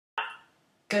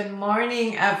Good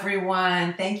morning,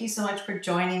 everyone. Thank you so much for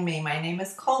joining me. My name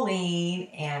is Colleen,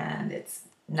 and it's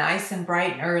nice and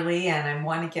bright and early, and I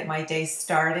want to get my day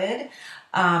started.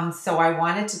 So I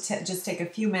wanted to just take a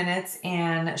few minutes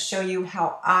and show you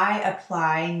how I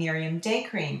apply Nerium Day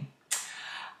Cream.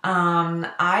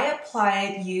 I apply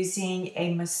it using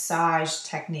a massage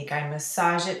technique. I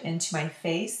massage it into my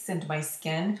face, into my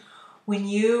skin. When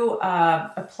you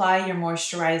apply your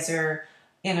moisturizer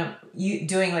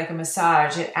doing like a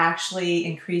massage, it actually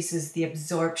increases the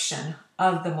absorption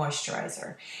of the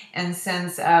moisturizer. And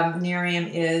since Nerium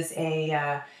is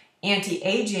a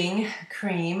anti-aging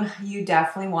cream, you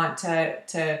definitely want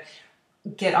to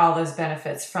get all those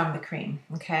benefits from the cream,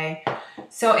 okay?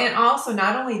 So, and also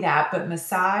not only that, but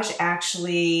massage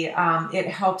actually, it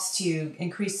helps to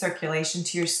increase circulation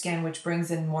to your skin, which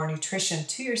brings in more nutrition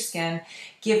to your skin,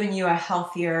 giving you a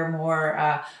healthier,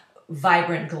 more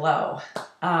vibrant glow.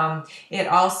 It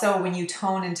also, when you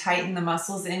tone and tighten the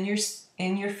muscles in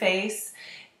your face,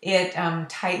 it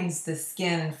tightens the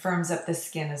skin and firms up the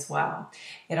skin as well.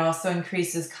 It also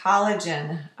increases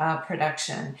collagen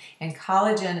production, and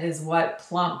collagen is what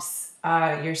plumps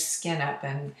your skin up,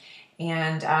 and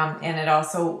it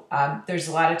also there's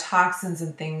a lot of toxins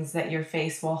and things that your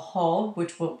face will hold,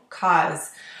 which will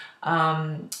cause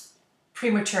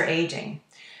premature aging.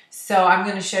 So I'm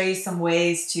going to show you some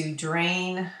ways to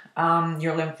drain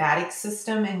your lymphatic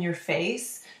system in your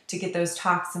face to get those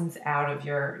toxins out of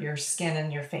your skin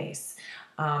and your face.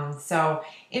 So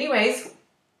anyways,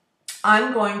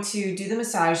 I'm going to do the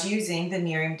massage using the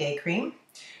Nerium Day Cream.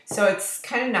 So it's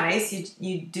kind of nice.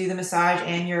 You do the massage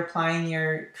and you're applying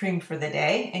your cream for the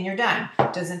day and you're done.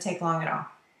 It doesn't take long at all.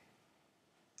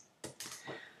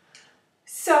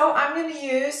 So I'm going to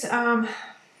use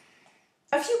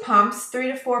a few pumps, 3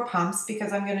 to 4 pumps,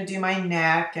 because I'm going to do my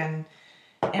neck and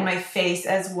my face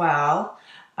as well.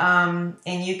 And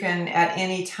you can, at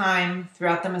any time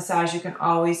throughout the massage, you can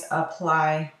always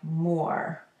apply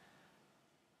more.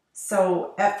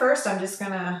 So at first, I'm just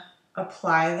going to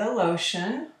apply the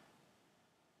lotion.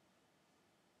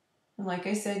 And like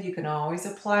I said, you can always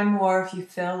apply more if you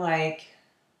feel like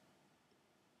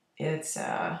it's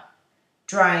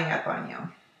drying up on you.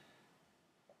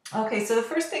 Okay, so the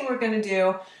first thing we're going to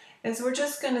do is we're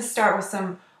just going to start with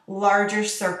some larger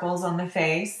circles on the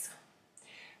face.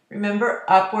 Remember,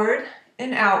 upward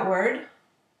and outward.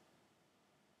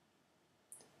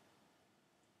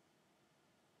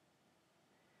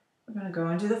 We're going to go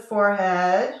into the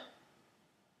forehead.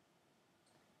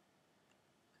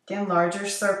 Again, larger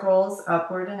circles,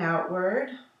 upward and outward.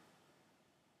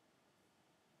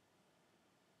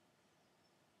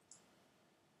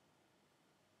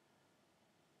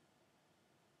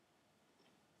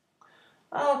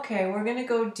 Okay, we're going to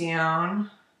go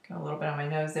down. Got a little bit on my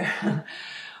nose there.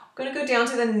 We're going to go down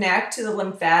to the neck, to the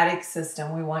lymphatic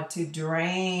system. We want to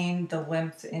drain the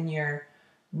lymph in your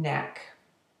neck,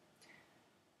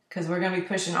 because we're going to be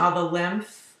pushing all the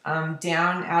lymph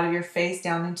down out of your face,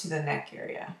 down into the neck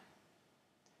area.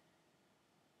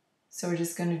 So we're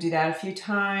just going to do that a few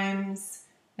times,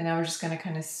 and now we're just going to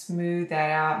kind of smooth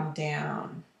that out and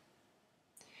down.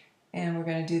 And we're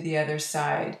going to do the other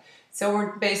side. So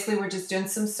we're just doing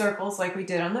some circles like we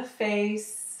did on the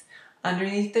face,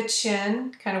 underneath the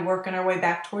chin, kind of working our way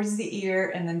back towards the ear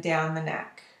and then down the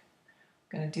neck.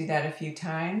 I'm going to do that a few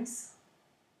times.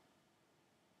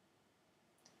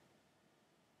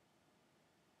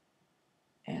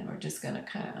 And we're just going to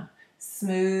kind of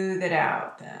smooth it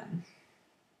out then.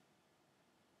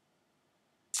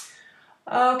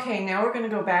 Okay, now we're going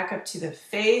to go back up to the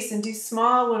face and do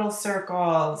small little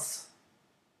circles.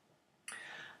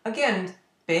 Again,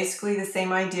 basically the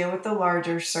same idea with the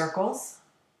larger circles.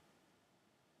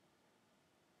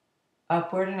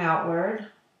 Upward and outward.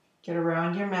 Get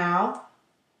around your mouth.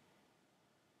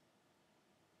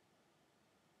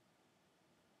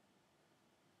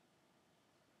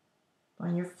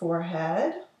 On your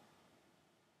forehead.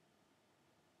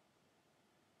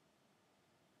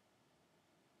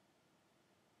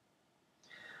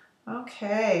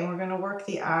 Okay, we're going to work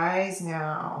the eyes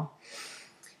now.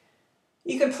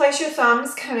 You can place your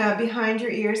thumbs kind of behind your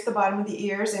ears, the bottom of the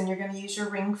ears, and you're going to use your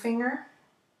ring finger.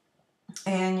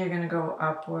 And you're going to go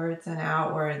upwards and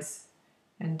outwards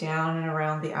and down and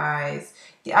around the eyes.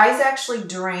 The eyes actually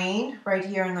drain right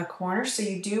here in the corner, so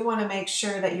you do want to make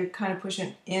sure that you're kind of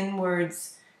pushing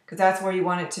inwards, because that's where you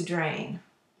want it to drain,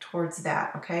 towards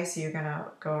that, okay? So you're going to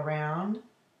go around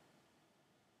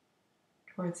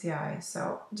towards the eyes.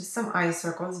 So just some eye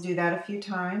circles. Do that a few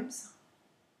times.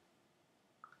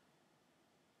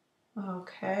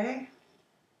 Okay.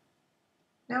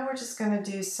 Now we're just going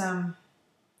to do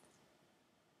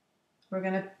we're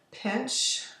going to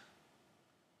pinch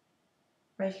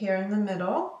right here in the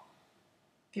middle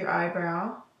of your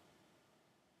eyebrow.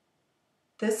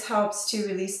 This helps to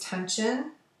release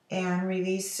tension and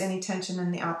release any tension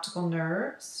in the optical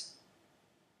nerves.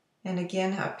 And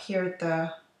again, up here at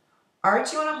the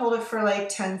arch, you want to hold it for like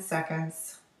 10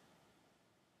 seconds.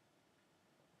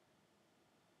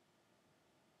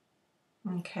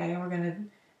 Okay, we're going to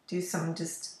do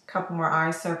just a couple more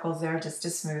eye circles there just to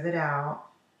smooth it out.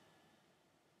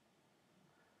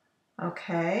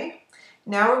 Okay,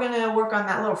 now we're going to work on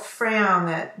that little frown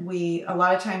that we a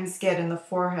lot of times get in the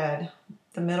forehead,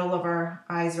 the middle of our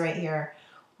eyes right here.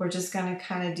 We're just going to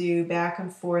kind of do back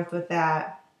and forth with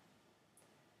that.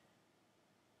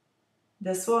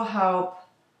 This will help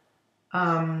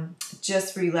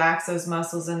just relax those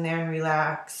muscles in there and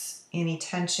relax any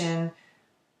tension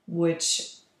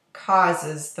which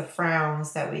causes the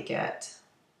frowns that we get.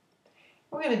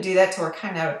 We're going to do that till we're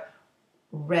kind of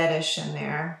reddish in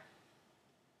there.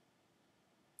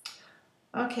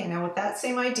 Okay, now with that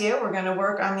same idea, we're going to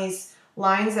work on these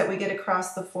lines that we get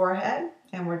across the forehead,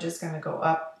 and we're just going to go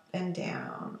up and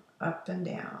down, up and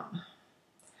down.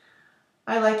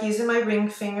 I like using my ring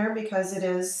finger because it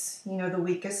is, you know, the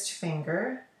weakest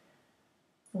finger.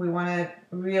 We want to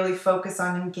really focus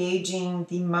on engaging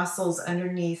the muscles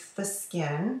underneath the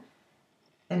skin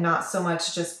and not so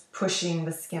much just pushing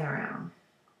the skin around.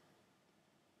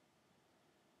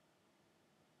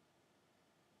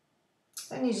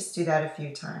 And you just do that a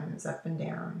few times, up and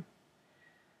down.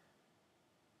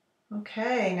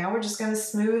 Okay, now we're just going to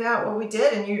smooth out what we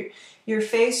did, and your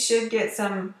face should get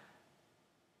some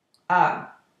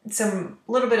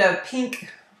little bit of pink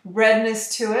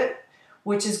redness to it,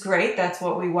 which is great. That's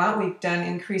what we want. We've done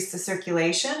increased the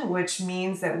circulation, which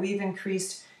means that we've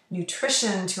increased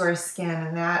nutrition to our skin,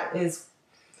 and that is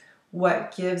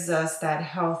what gives us that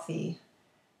healthy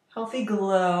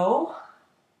glow.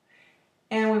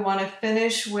 And we want to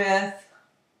finish with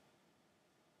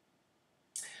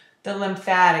the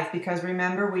lymphatic, because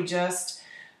remember, we just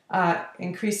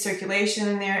increased circulation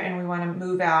in there, and we want to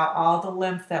move out all the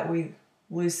lymph that we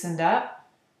loosened up.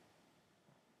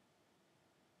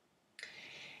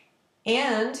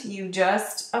 And you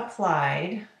just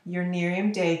applied your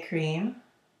Nerium Day Cream.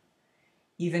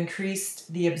 You've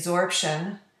increased the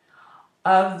absorption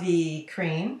of the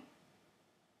cream.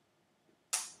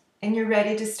 And you're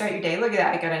ready to start your day. Look at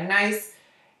that. I got a nice,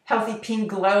 healthy pink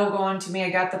glow going to me. I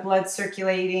got the blood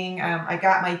circulating. I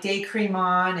got my day cream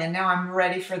on, and now I'm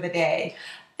ready for the day.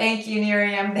 Thank you,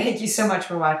 Nerium. Thank you so much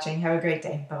for watching. Have a great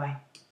day. Bye-bye.